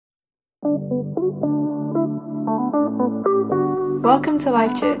Welcome to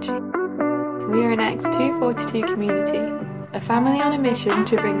Life Church. We are an Acts 2:42 community, a family on a mission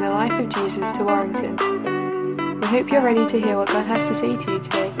to bring the life of Jesus to Warrington. We hope you're ready to hear what God has to say to you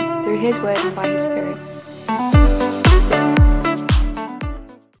today through His Word and by His Spirit.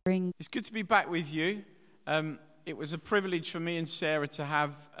 It's good to be back with you. It was a privilege for me and Sarah to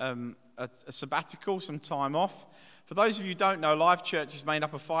have a sabbatical, some time off. For those of you who don't know, Life Church is made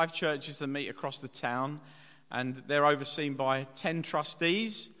up of 5 churches that meet across the town, and they're overseen by 10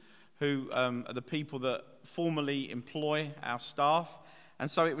 trustees who are the people that formally employ our staff. And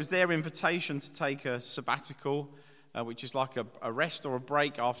so it was their invitation to take a sabbatical, which is like a rest or a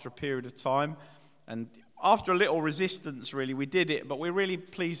break after a period of time. And after a little resistance, really, we did it, but we're really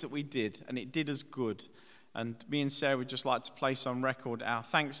pleased that we did, and it did us good. And me and Sarah would just like to place on record our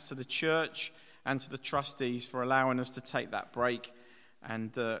thanks to the church and to the trustees for allowing us to take that break.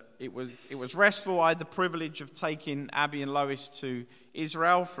 And it was restful. I had the privilege of taking Abby and Lois to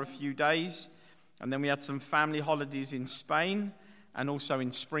Israel for a few days. And then we had some family holidays in Spain and also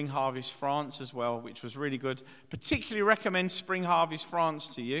in Spring Harvest France as well, which was really good. Particularly recommend Spring Harvest France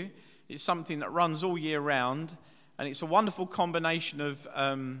to you. It's something that runs all year round. And it's a wonderful combination of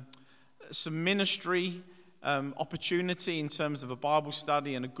some ministry opportunity in terms of a Bible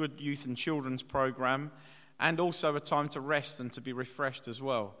study and a good youth and children's program, and also a time to rest and to be refreshed as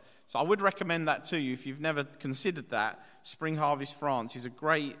well. So I would recommend that to you if you've never considered that. Spring Harvest France is a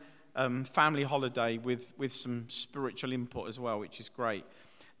great family holiday with some spiritual input as well, which is great.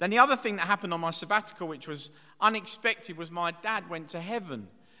 Then the other thing that happened on my sabbatical, which was unexpected, was my dad went to heaven.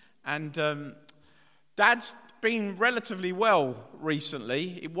 And Dad's been relatively well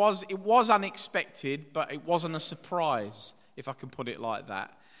recently. It was unexpected, but it wasn't a surprise, if I can put it like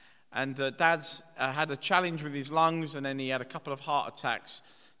that. And Dad's had a challenge with his lungs, and then he had a couple of heart attacks.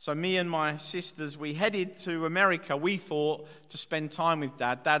 So me and my sisters, we headed to America, we thought, to spend time with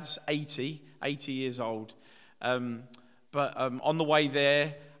Dad. Dad's 80 years old. But on the way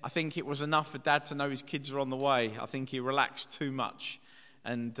there, I think it was enough for Dad to know his kids were on the way. I think he relaxed too much.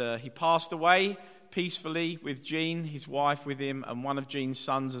 And he passed away peacefully with Jean, his wife with him, and one of Jean's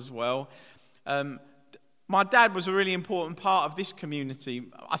sons as well. My dad was a really important part of this community.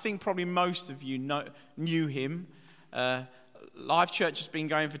 I think probably most of you knew him. Life Church has been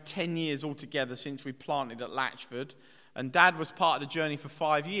going for 10 years altogether since we planted at Latchford. And Dad was part of the journey for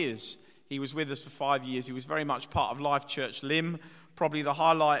 5 years. He was with us for 5 years. He was very much part of Life Church Lim. Probably the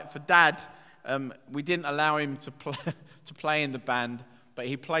highlight for Dad, we didn't allow him to play in the band, but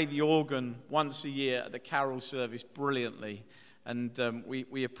he played the organ once a year at the carol service brilliantly. And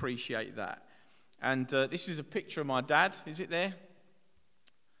we appreciate that. And this is a picture of my dad. Is it there?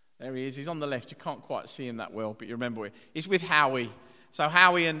 There he is. He's on the left. You can't quite see him that well, but you remember it. He's with Howie. So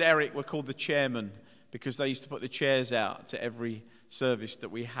Howie and Eric were called the chairmen because they used to put the chairs out to every service that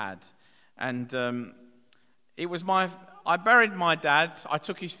we had. And I buried my dad. I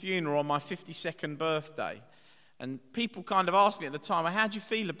took his funeral on my 52nd birthday. And people kind of asked me at the time, how do you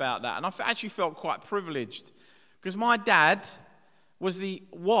feel about that? And I actually felt quite privileged because my dad was the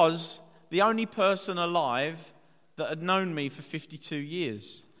only person alive that had known me for 52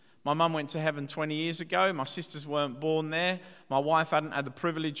 years. My mum went to heaven 20 years ago. My sisters weren't born there. My wife hadn't had the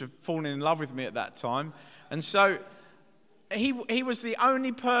privilege of falling in love with me at that time. And so he was the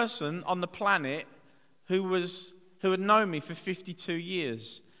only person on the planet who had known me for 52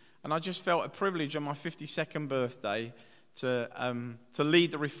 years. And I just felt a privilege on my 52nd birthday to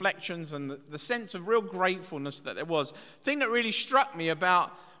lead the reflections and the sense of real gratefulness that there was. The thing that really struck me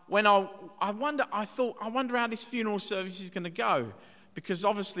about when I wonder how this funeral service is going to go, because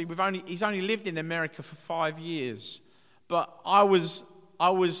obviously he's only lived in America for 5 years, but I was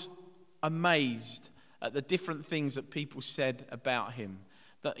amazed at the different things that people said about him.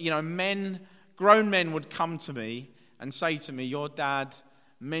 That grown men would come to me and say to me, "Your dad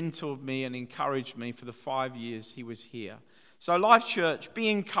mentored me and encouraged me for the 5 years he was here." So Life Church, be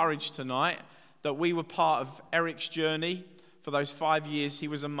encouraged tonight that we were part of Eric's journey for those 5 years he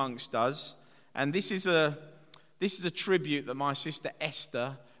was amongst us. And this is a tribute that my sister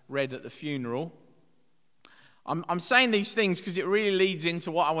Esther read at the funeral. I'm saying these things because it really leads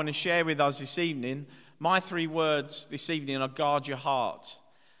into what I want to share with us this evening. My 3 words this evening are guard your heart.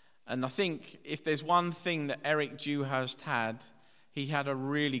 And I think if there's one thing that Eric Dewhurst had, he had a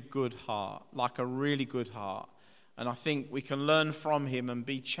really good heart, like a really good heart. And I think we can learn from him and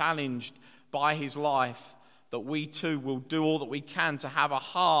be challenged by his life that we too will do all that we can to have a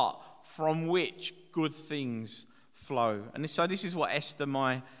heart from which good things flow. And so this is what Esther,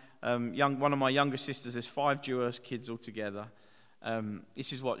 one of my younger sisters, there's 5 Dewhurst kids altogether.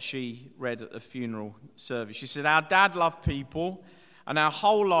 This is what she read at the funeral service. She said, "Our dad loved people, and our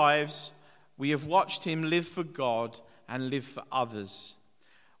whole lives we have watched him live for God and live for others.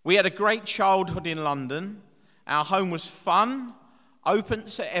 We had a great childhood in London. Our home was fun, open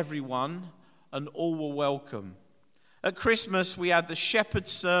to everyone, and all were welcome. At Christmas, we had the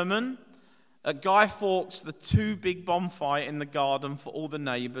shepherd's sermon. At Guy Fawkes, the 2 big bonfire in the garden for all the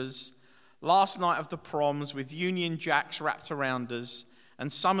neighbours. Last night of the proms with Union Jacks wrapped around us,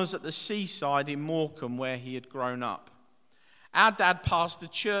 and summers at the seaside in Morecambe where he had grown up. Our dad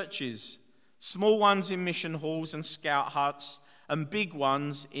pastored churches, small ones in mission halls and scout huts, and big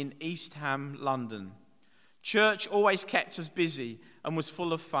ones in East Ham, London. Church always kept us busy and was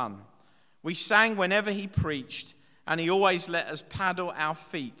full of fun. We sang whenever he preached, and he always let us paddle our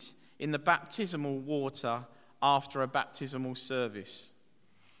feet in the baptismal water after a baptismal service.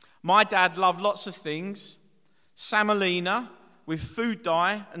 My dad loved lots of things: semolina with food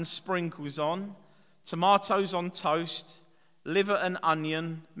dye and sprinkles on, tomatoes on toast, liver and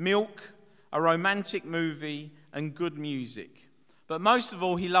onion, milk, a romantic movie, and good music. But most of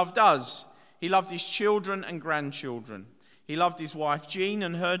all, he loved us. He loved his children and grandchildren. He loved his wife Jean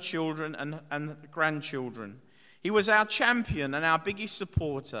and her children and grandchildren. He was our champion and our biggest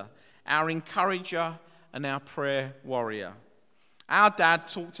supporter, our encourager and our prayer warrior. Our dad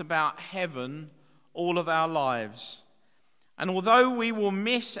talked about heaven all of our lives. And although we will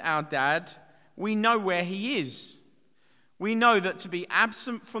miss our dad, we know where he is. We know that to be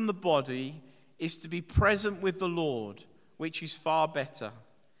absent from the body is to be present with the Lord, which is far better.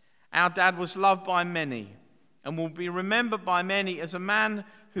 Our dad was loved by many and will be remembered by many as a man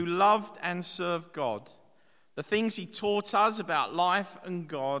who loved and served God. The things he taught us about life and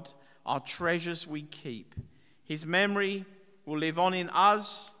God are treasures we keep. His memory will live on in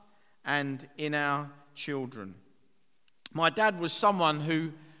us and in our children. My dad was someone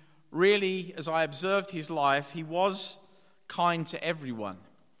who really, as I observed his life, he was kind to everyone.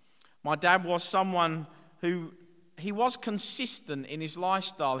 My dad was someone who he was consistent in his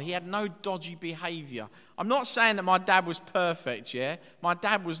lifestyle. He had no dodgy behavior. I'm not saying that my dad was perfect, yeah? My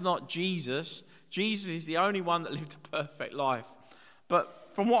dad was not Jesus. Jesus is the only one that lived a perfect life. But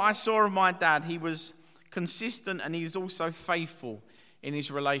from what I saw of my dad, he was consistent and he was also faithful in his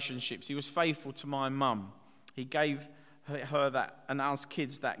relationships. He was faithful to my mum. He gave her that, and us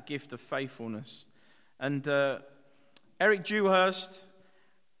kids, that gift of faithfulness. And Eric Dewhurst,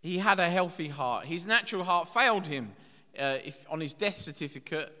 he had a healthy heart. His natural heart failed him. If on his death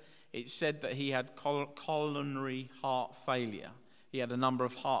certificate, it said that he had coronary heart failure. He had a number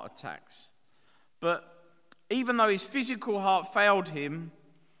of heart attacks. But even though his physical heart failed him,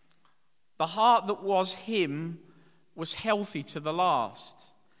 the heart that was him was healthy to the last.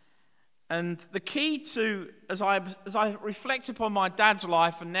 And the key to, as I reflect upon my dad's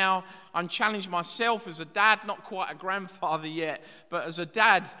life, and now I'm challenged myself as a dad, not quite a grandfather yet, but as a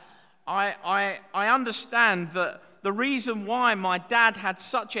dad, I understand that the reason why my dad had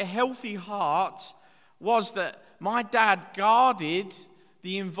such a healthy heart was that my dad guarded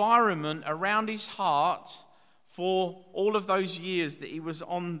the environment around his heart for all of those years that he was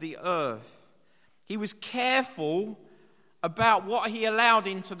on the earth. He was careful about what he allowed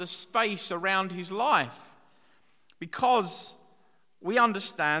into the space around his life, because we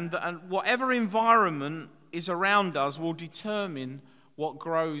understand that whatever environment is around us will determine what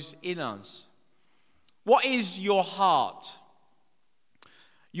grows in us. What is your heart?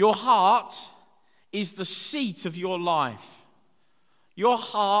 Your heart is the seat of your life. Your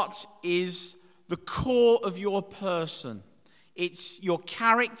heart is the core of your person. It's your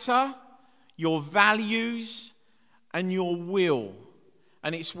character, your values, and your will.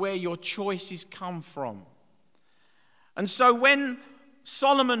 And it's where your choices come from. And so when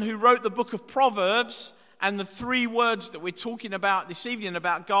Solomon, who wrote the book of Proverbs and the 3 words that we're talking about this evening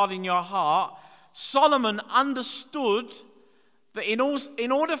about guarding your heart, Solomon understood that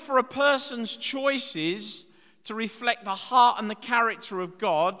in order for a person's choices to reflect the heart and the character of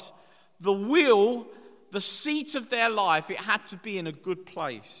God, the will, the seat of their life, it had to be in a good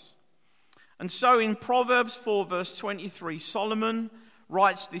place. And so in Proverbs 4 verse 23, Solomon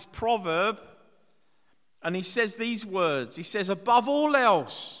writes this proverb, and he says these words. He says, "Above all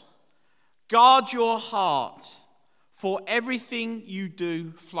else, guard your heart, for everything you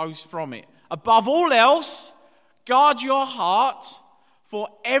do flows from it." Above all else, guard your heart, for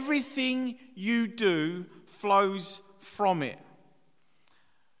everything you do flows from it.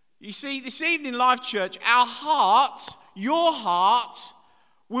 You see, this evening, Life Church, our heart, your heart,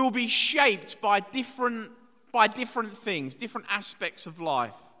 will be shaped by different things, different aspects of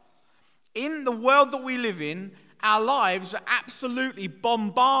life. In the world that we live in, our lives are absolutely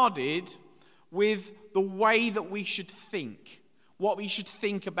bombarded with the way that we should think, what we should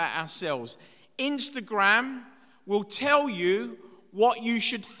think about ourselves. Instagram will tell you what you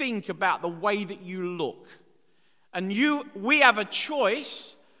should think about the way that you look. And we have a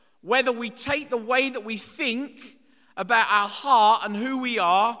choice whether we take the way that we think about our heart and who we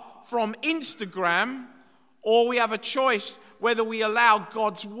are from Instagram, or we have a choice whether we allow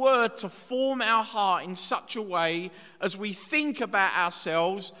God's word to form our heart in such a way as we think about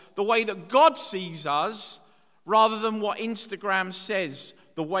ourselves the way that God sees us, rather than what Instagram says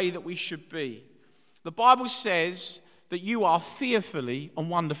the way that we should be. The Bible says that you are fearfully and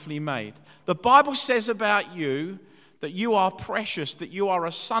wonderfully made. The Bible says about you that you are precious, that you are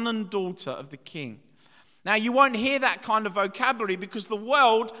a son and daughter of the King. Now, you won't hear that kind of vocabulary because the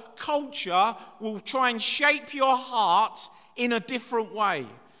world, culture, will try and shape your heart in a different way.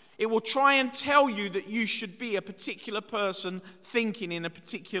 It will try and tell you that you should be a particular person thinking in a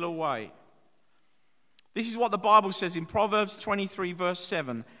particular way. This is what the Bible says in Proverbs 23, verse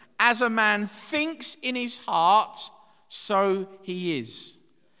 7. As a man thinks in his heart, so he is.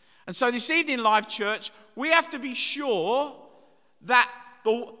 And so this evening, Life Church, we have to be sure that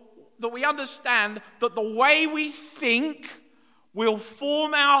we understand that the way we think will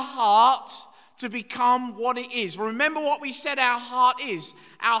form our heart to become what it is. Remember what we said our heart is.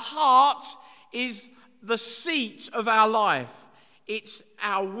 Our heart is the seat of our life. It's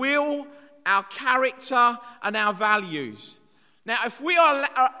our will, our character, and our values. Now, if we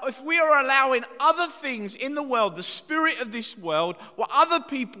are allowing other things in the world, the spirit of this world, what other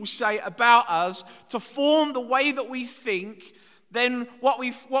people say about us, to form the way that we think, then what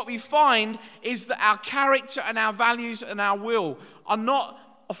we find is that our character and our values and our will are not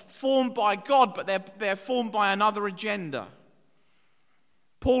formed by God, but they're formed by another agenda.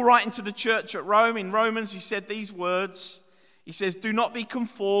 Paul, writing to the church at Rome, in Romans, he said these words. He says, "Do not be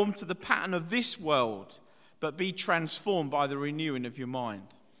conformed to the pattern of this world, but be transformed by the renewing of your mind."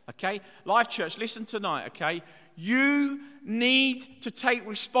 Okay? Life Church, listen tonight, okay? You need to take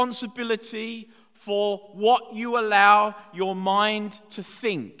responsibility for what you allow your mind to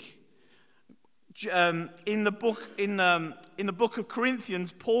think. In the book of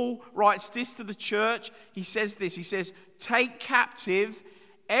Corinthians, Paul writes this to the church. He says this. He says, "Take captive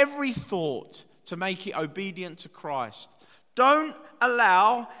every thought to make it obedient to Christ." Don't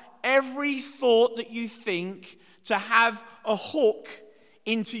allow every thought that you think to have a hook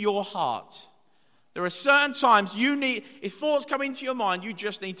into your heart. There are certain times if thoughts come into your mind, you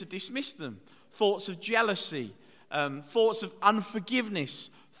just need to dismiss them. Thoughts of jealousy, thoughts of unforgiveness,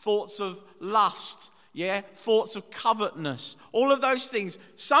 thoughts of lust, thoughts of covetousness, all of those things.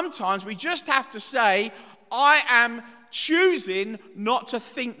 Sometimes we just have to say, I am choosing not to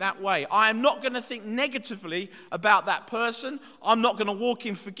think that way. I am not going to think negatively about that person. I'm not going to walk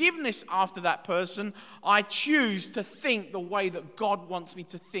in forgiveness after that person. I choose to think the way that God wants me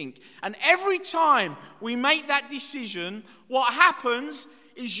to think. And every time we make that decision, what happens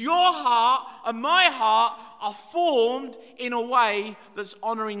is your heart and my heart are formed in a way that's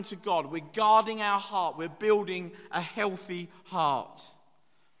honoring to God. We're guarding our heart. We're building a healthy heart.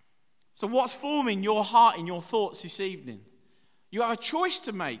 So what's forming your heart and your thoughts this evening? You have a choice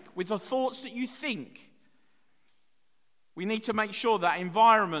to make with the thoughts that you think. We need to make sure that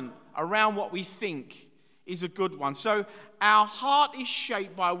environment around what we think is a good one. So our heart is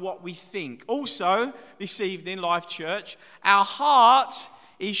shaped by what we think. Also, this evening, Life Church, our heart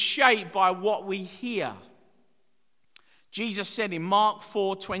is shaped by what we hear. Jesus said in Mark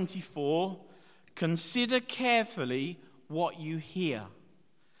 4:24, "Consider carefully what you hear."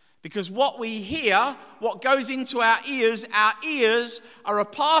 Because what we hear, what goes into our ears are a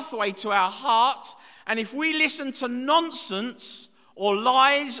pathway to our heart. And if we listen to nonsense or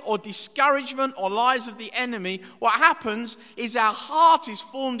lies or discouragement or lies of the enemy, what happens is our heart is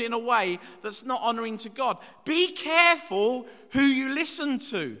formed in a way that's not honoring to God. Be careful who you listen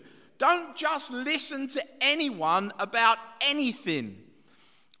to. Don't just listen to anyone about anything.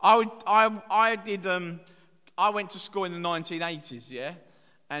 I went to school in the 1980s,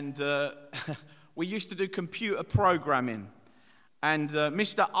 and we used to do computer programming. And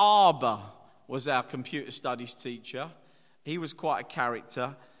Mr. Arber was our computer studies teacher. He was quite a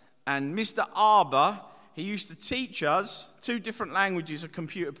character. And Mr. Arber, he used to teach us 2 different languages of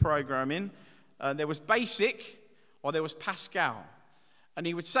computer programming. There was BASIC or there was Pascal. And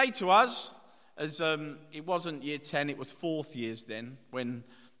he would say to us, as it wasn't year 10, it was 4th years then, when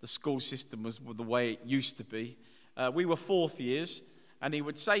the school system was the way it used to be. We were 4th years. And he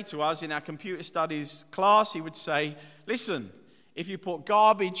would say to us in our computer studies class, he would say, listen, if you put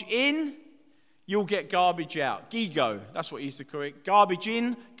garbage in, you'll get garbage out. Gigo, that's what he used to call it. Garbage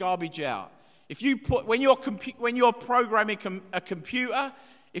in, garbage out. If you put, when you're programming a computer,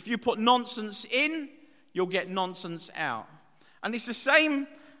 if you put nonsense in, you'll get nonsense out. And it's the same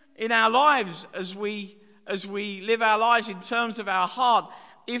in our lives as we live our lives in terms of our heart.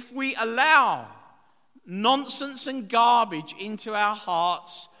 If we allow nonsense and garbage into our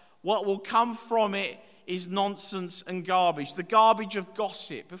hearts, what will come from it is nonsense and garbage. The garbage of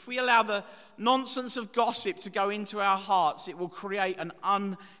gossip. If we allow the nonsense of gossip to go into our hearts, it will create an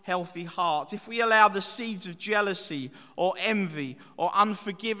unhealthy heart. If we allow the seeds of jealousy or envy or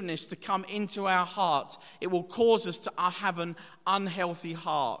unforgiveness to come into our hearts, it will cause us to have an unhealthy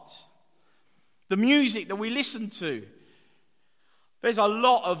heart. The music that we listen to, there's a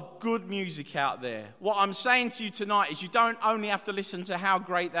lot of good music out there. What I'm saying to you tonight is you don't only have to listen to How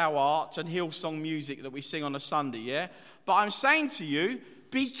Great Thou Art and Hillsong music that we sing on a Sunday, yeah? But I'm saying to you,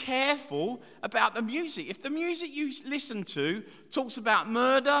 be careful about the music. If the music you listen to talks about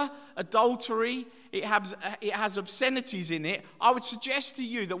murder, adultery, it has obscenities in it, I would suggest to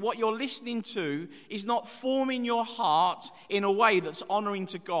you that what you're listening to is not forming your heart in a way that's honoring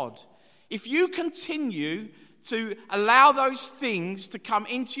to God. If you continue to allow those things to come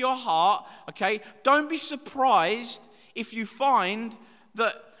into your heart, okay, don't be surprised if you find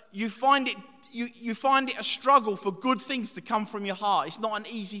that you find it a struggle for good things to come from your heart. It's not an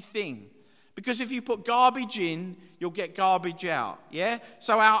easy thing. Because if you put garbage in, you'll get garbage out, yeah?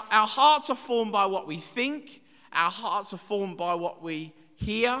 So our hearts are formed by what we think. Our hearts are formed by what we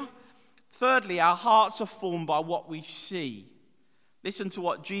hear. Thirdly, our hearts are formed by what we see. Listen to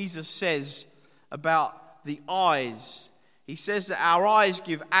what Jesus says about the eyes. He says that our eyes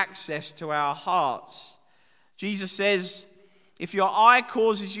give access to our hearts. Jesus says, if your eye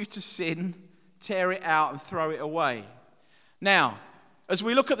causes you to sin, tear it out and throw it away. Now, as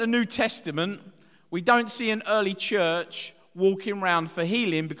we look at the New Testament, we don't see an early church walking around for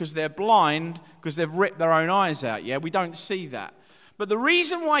healing because they're blind, because they've ripped their own eyes out. Yeah, we don't see that. But the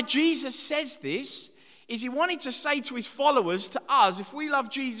reason why Jesus says this is he wanted to say to his followers, to us, if we love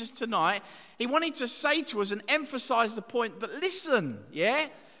Jesus tonight, he wanted to say to us and emphasize the point, but listen, yeah?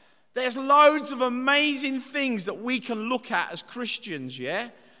 There's loads of amazing things that we can look at as Christians, yeah?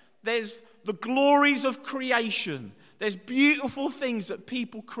 There's the glories of creation. There's beautiful things that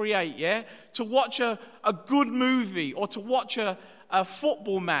people create, yeah? To watch a good movie or to watch a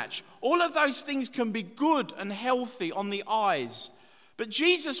football match. All of those things can be good and healthy on the eyes. But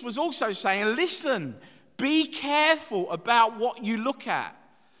Jesus was also saying, listen, be careful about what you look at.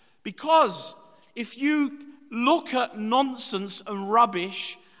 Because if you look at nonsense and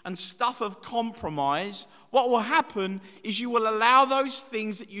rubbish and stuff of compromise, what will happen is you will allow those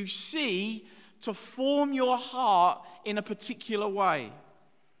things that you see to form your heart in a particular way.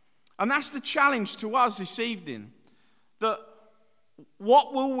 And that's the challenge to us this evening. That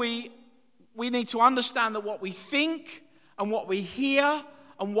what will we need to understand that what we think and what we hear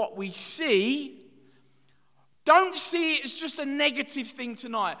and what we see, don't see it as just a negative thing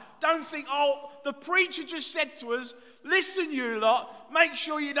tonight. Don't think, oh, the preacher just said to us, listen you lot, make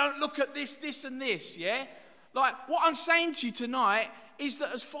sure you don't look at this, this and this, yeah? Like, what I'm saying to you tonight is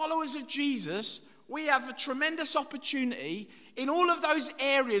that as followers of Jesus, we have a tremendous opportunity in all of those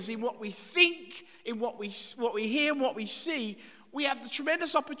areas, in what we think, in what we hear and what we see. We have the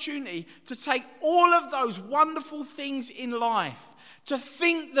tremendous opportunity to take all of those wonderful things in life, to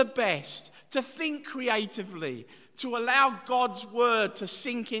think the best, to think creatively, to allow God's word to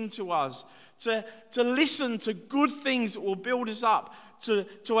sink into us, to listen to good things that will build us up, to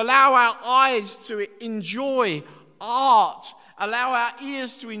allow our eyes to enjoy art, allow our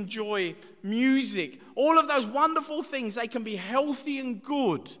ears to enjoy music. All of those wonderful things, they can be healthy and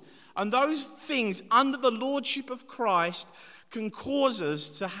good. And those things under the lordship of Christ can cause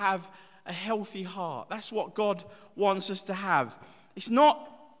us to have a healthy heart. That's what God wants us to have. It's not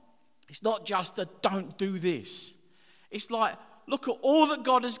just a don't do this. It's like, look at all that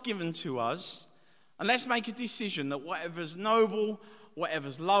God has given to us, and let's make a decision that whatever's noble,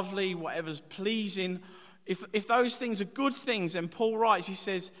 whatever's lovely, whatever's pleasing, if those things are good things, and Paul writes, he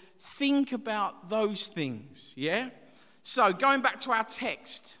says, think about those things, yeah? So, going back to our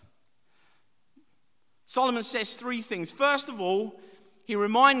text, Solomon says three things. First of all, he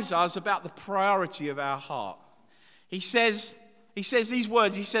reminds us about the priority of our heart. He says these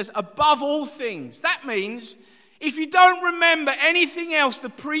words, he says, above all things. That means, if you don't remember anything else the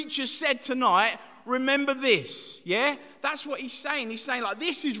preacher said tonight, remember this, yeah? That's what he's saying. He's saying, like,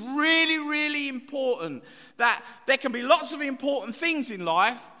 this is really, really important. That there can be lots of important things in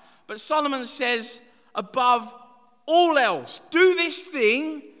life, but Solomon says, above all else, do this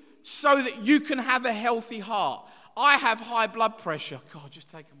thing so that you can have a healthy heart. I have high blood pressure. God, just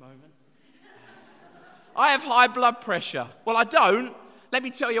take a moment. I have high blood pressure. Well, I don't. Let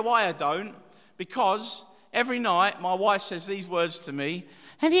me tell you why I don't. Because every night my wife says these words to me.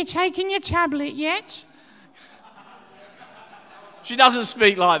 Have you taken your tablet yet? She doesn't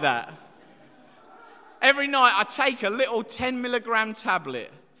speak like that. Every night I take a little 10 milligram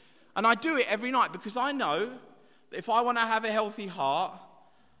tablet. And I do it every night because I know that if I want to have a healthy heart,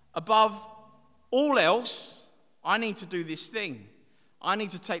 above all else, I need to do this thing. I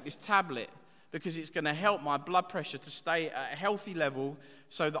need to take this tablet because it's going to help my blood pressure to stay at a healthy level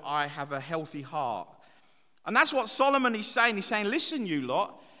so that I have a healthy heart. And that's what Solomon is saying. He's saying, listen, you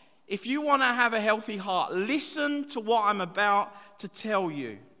lot, if you want to have a healthy heart, listen to what I'm about to tell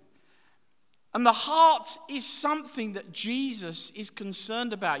you. And the heart is something that Jesus is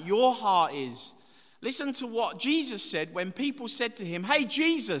concerned about. Your heart is. Listen to what Jesus said when people said to him, hey,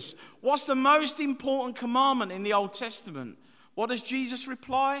 Jesus, what's the most important commandment in the Old Testament? What does Jesus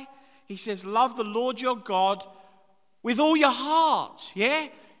reply? He says, love the Lord your God with all your heart. Yeah?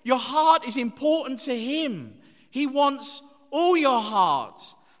 Your heart is important to him. He wants all your heart.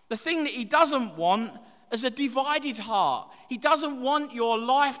 The thing that he doesn't want is a divided heart. He doesn't want your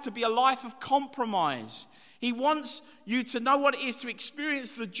life to be a life of compromise. He wants you to know what it is to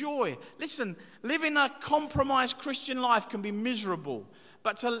experience the joy. Listen, living a compromised Christian life can be miserable.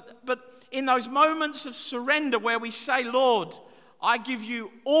 But in those moments of surrender where we say, Lord, I give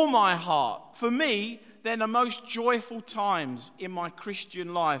you all my heart. For me, they're the most joyful times in my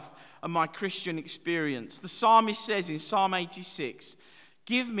Christian life and my Christian experience. The psalmist says in Psalm 86,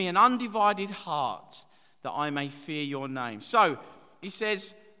 give me an undivided heart that I may fear your name. So he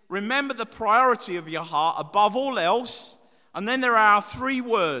says, remember the priority of your heart above all else. And then there are 3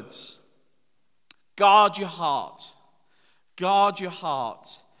 words. Guard your heart. Guard your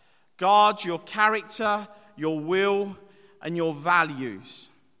heart. Guard your character, your will, and your values.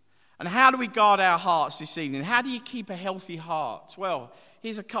 And how do we guard our hearts this evening? How do you keep a healthy heart? Well,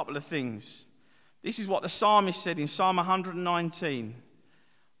 here's a couple of things. This is what the psalmist said in Psalm 119.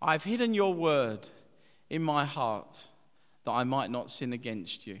 I've hidden your word in my heart that I might not sin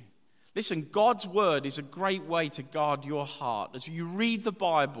against you. Listen, God's word is a great way to guard your heart. As you read the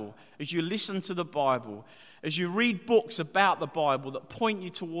Bible, as you listen to the Bible, as you read books about the Bible that point you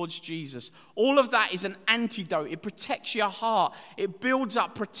towards Jesus, all of that is an antidote. It protects your heart. It builds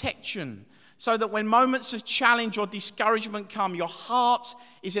up protection so that when moments of challenge or discouragement come, your heart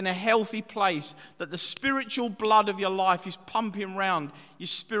is in a healthy place, that the spiritual blood of your life is pumping around your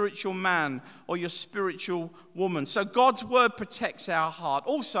spiritual man or your spiritual woman. So God's word protects our heart.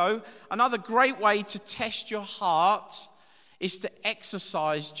 Also, another great way to test your heart is to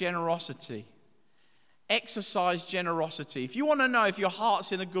exercise generosity. Exercise generosity. If you want to know if your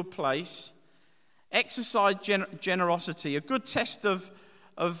heart's in a good place, exercise generosity. A good test of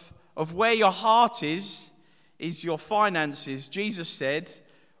where your heart is your finances. Jesus said,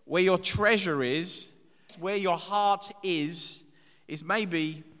 where your treasure is, where your heart is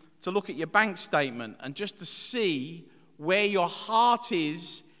maybe to look at your bank statement and just to see where your heart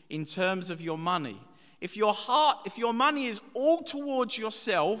is in terms of your money. If your money is all towards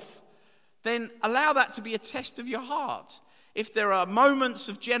yourself, then allow that to be a test of your heart. If there are moments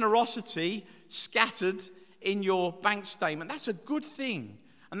of generosity scattered in your bank statement, that's a good thing.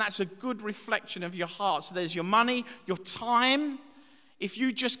 And that's a good reflection of your heart. So there's your money, your time. If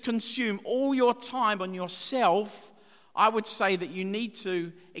you just consume all your time on yourself, I would say that you need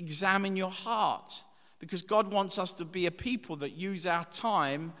to examine your heart. Because God wants us to be a people that use our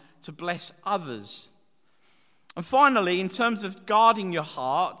time to bless others. And finally, in terms of guarding your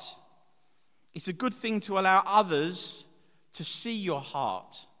heart, it's a good thing to allow others to see your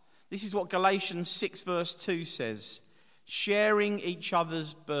heart. This is what Galatians 6 verse 2 says. Sharing each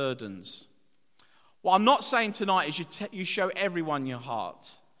other's burdens. What I'm not saying tonight is you show everyone your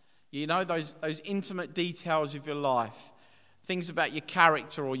heart. You know, those intimate details of your life. Things about your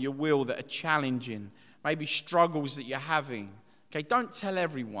character or your will that are challenging. Maybe struggles that you're having. Okay, don't tell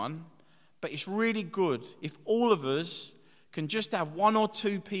everyone. But it's really good if all of us can just have 1 or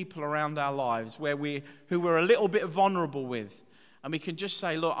 2 people around our lives who we're a little bit vulnerable with. And we can just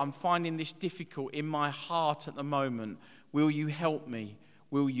say, look, I'm finding this difficult in my heart at the moment. Will you help me?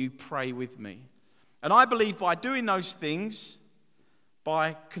 Will you pray with me? And I believe by doing those things,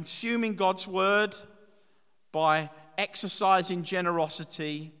 by consuming God's word, by exercising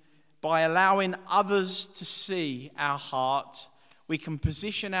generosity, by allowing others to see our heart, we can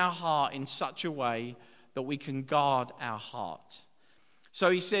position our heart in such a way that we can guard our heart. So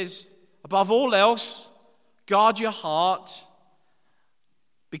he says, above all else, guard your heart.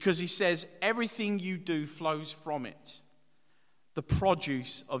 because he says everything you do flows from it, the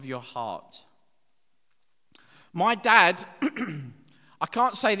produce of your heart. My dad, I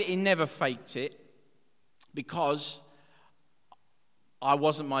can't say that he never faked it, because I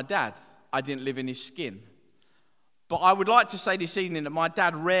wasn't my dad. I didn't live in his skin. But I would like to say this evening that my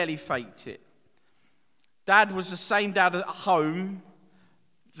dad rarely faked it. Dad was the same dad at home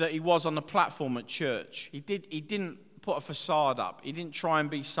that he was on the platform at church. He didn't put a facade up. He didn't try and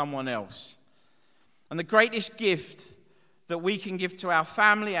be someone else. And the greatest gift that we can give to our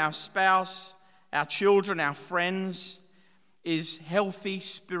family, our spouse, our children, our friends, is healthy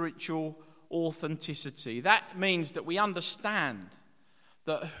spiritual authenticity. That means that we understand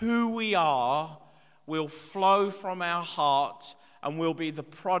that who we are will flow from our heart and will be the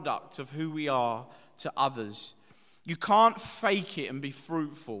product of who we are to others. You can't fake it and be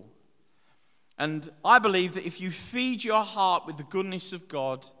fruitful. And I believe that if you feed your heart with the goodness of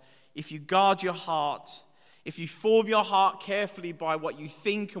God, if you guard your heart, if you form your heart carefully by what you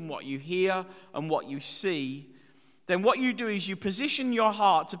think and what you hear and what you see, then what you do is you position your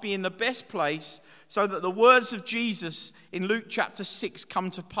heart to be in the best place so that the words of Jesus in Luke chapter 6 come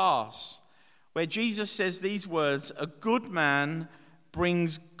to pass, where Jesus says these words, "A good man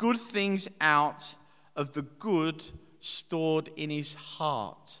brings good things out of the good stored in his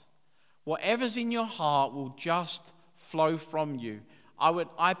heart." Whatever's in your heart will just flow from you.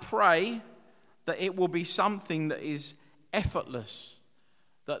 I pray that it will be something that is effortless,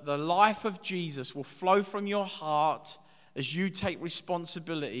 that the life of Jesus will flow from your heart as you take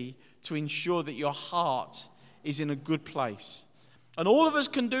responsibility to ensure that your heart is in a good place. And all of us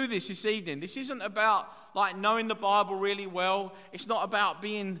can do this evening. This isn't about like knowing the Bible really well. It's not about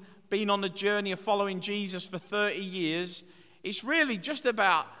being on the journey of following Jesus for 30 years. It's really just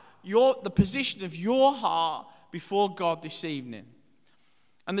about the position of your heart before God this evening.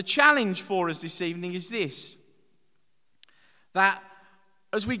 And the challenge for us this evening is this, that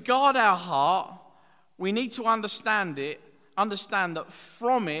as we guard our heart, we need to understand that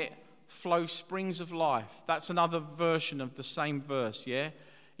from it flow springs of life. That's another version of the same verse, yeah?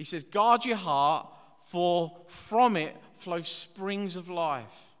 He says, guard your heart, for from it flow springs of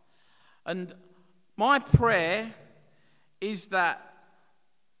life. And my prayer is that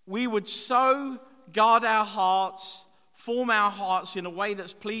we would so guard our hearts, form our hearts in a way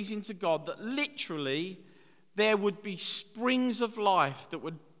that's pleasing to God, that literally there would be springs of life that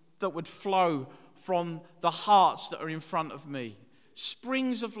would flow from the hearts that are in front of me.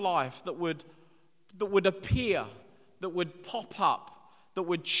 Springs of life that would appear, that would pop up, that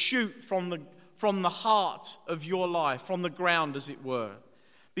would shoot from the heart of your life, from the ground as it were.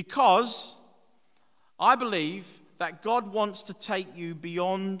 Because I believe that God wants to take you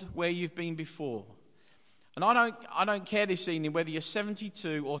beyond where you've been before. And I don't care this evening whether you're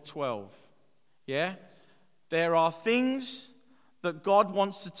 72 or 12. Yeah? There are things that God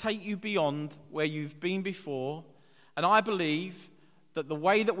wants to take you beyond where you've been before. And I believe that the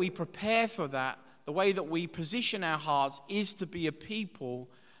way that we prepare for that, the way that we position our hearts, is to be a people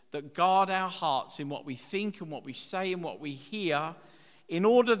that guard our hearts in what we think and what we say and what we hear, in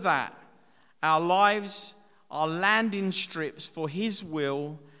order that our lives are landing strips for His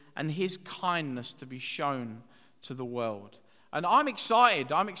will and His kindness to be shown to the world. And I'm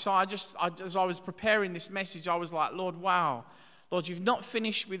excited. As I was preparing this message, I was like, Lord, wow. Lord, you've not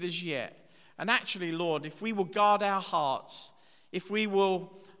finished with us yet. And actually, Lord, if we will guard our hearts, if we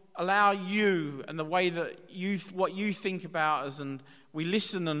will allow you and the way that what you think about us, and we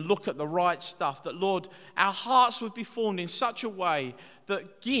listen and look at the right stuff, that, Lord, our hearts would be formed in such a way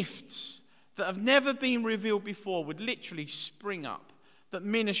that gifts that have never been revealed before would literally spring up, that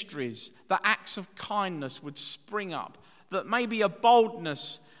ministries, that acts of kindness would spring up, that maybe a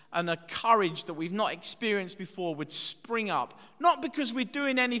boldness and a courage that we've not experienced before would spring up, not because we're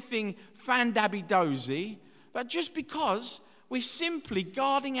doing anything fan-dabby-dozy, but just because we're simply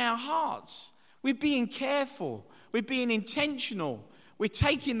guarding our hearts. We're being careful. We're being intentional. We're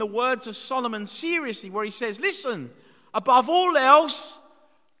taking the words of Solomon seriously, where he says, listen, above all else,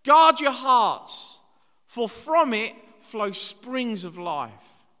 guard your hearts, for from it flow springs of life.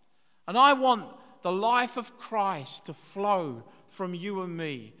 And I want the life of Christ to flow from you and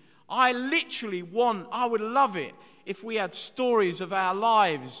me. I would love it if we had stories of our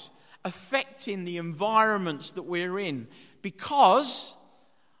lives affecting the environments that we're in, because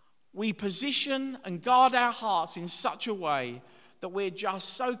we position and guard our hearts in such a way that we're just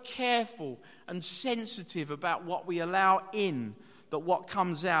so careful and sensitive about what we allow in, that what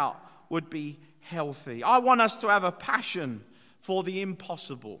comes out would be healthy. I want us to have a passion for the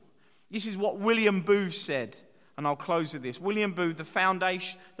impossible. This is what William Booth said. And I'll close with this. William Booth, the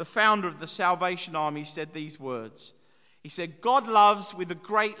founder of the Salvation Army, said these words. He said, God loves with a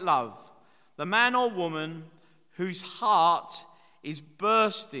great love the man or woman whose heart is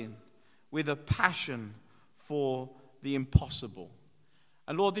bursting with a passion for the impossible.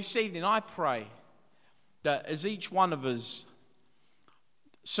 And Lord, this evening I pray that as each one of us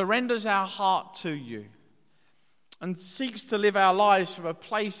surrenders our heart to you and seeks to live our lives from a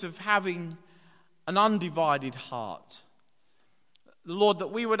place of having an undivided heart, Lord,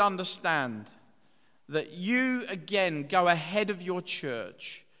 that we would understand that you again go ahead of your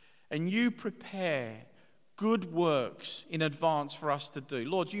church and you prepare good works in advance for us to do.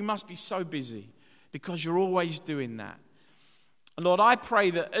 Lord, you must be so busy because you're always doing that. And Lord, I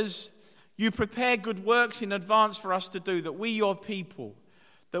pray that as you prepare good works in advance for us to do, that we, your people,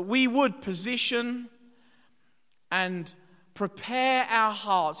 that we would position and prepare our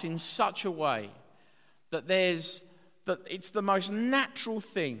hearts in such a way that it's the most natural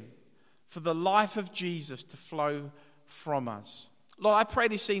thing for the life of Jesus to flow from us. Lord, I pray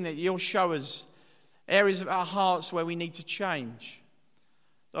this evening that you'll show us areas of our hearts where we need to change.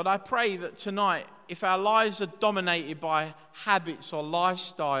 Lord, I pray that tonight, if our lives are dominated by habits or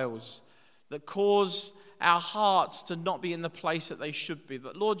lifestyles that cause our hearts to not be in the place that they should be,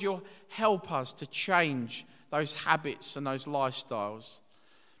 that, Lord, you'll help us to change those habits and those lifestyles.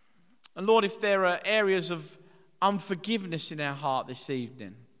 And Lord, if there are areas of unforgiveness in our heart this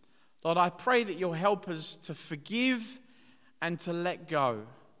evening, Lord, I pray that you'll help us to forgive and to let go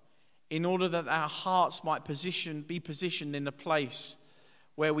in order that our hearts might be positioned in a place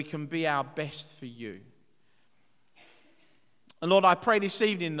where we can be our best for you. And Lord, I pray this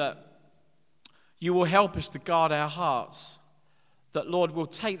evening that you will help us to guard our hearts, that, Lord, we'll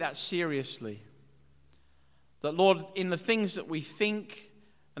take that seriously. That, Lord, in the things that we think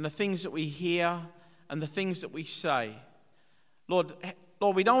and the things that we hear and the things that we say, Lord,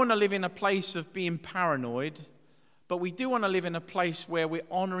 we don't want to live in a place of being paranoid, but we do want to live in a place where we're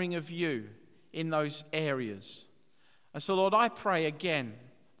honoring of you in those areas. And so, Lord, I pray again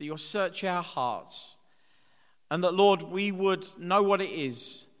that you'll search our hearts and that, Lord, we would know what it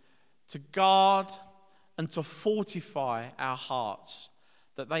is to guard and to fortify our hearts,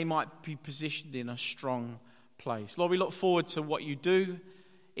 that they might be positioned in a strong place. Lord, we look forward to what you do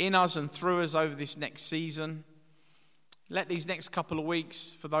in us and through us over this next season. Let these next couple of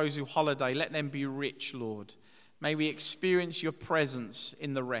weeks, for those who holiday, let them be rich, Lord. May we experience your presence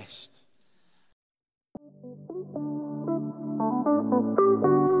in the rest.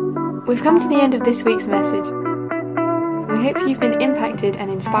 We've come to the end of this week's message. We hope you've been impacted and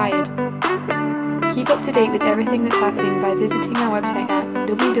inspired. Keep up to date with everything that's happening by visiting our website at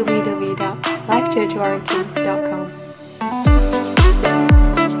www.lifechurchwarrington.com.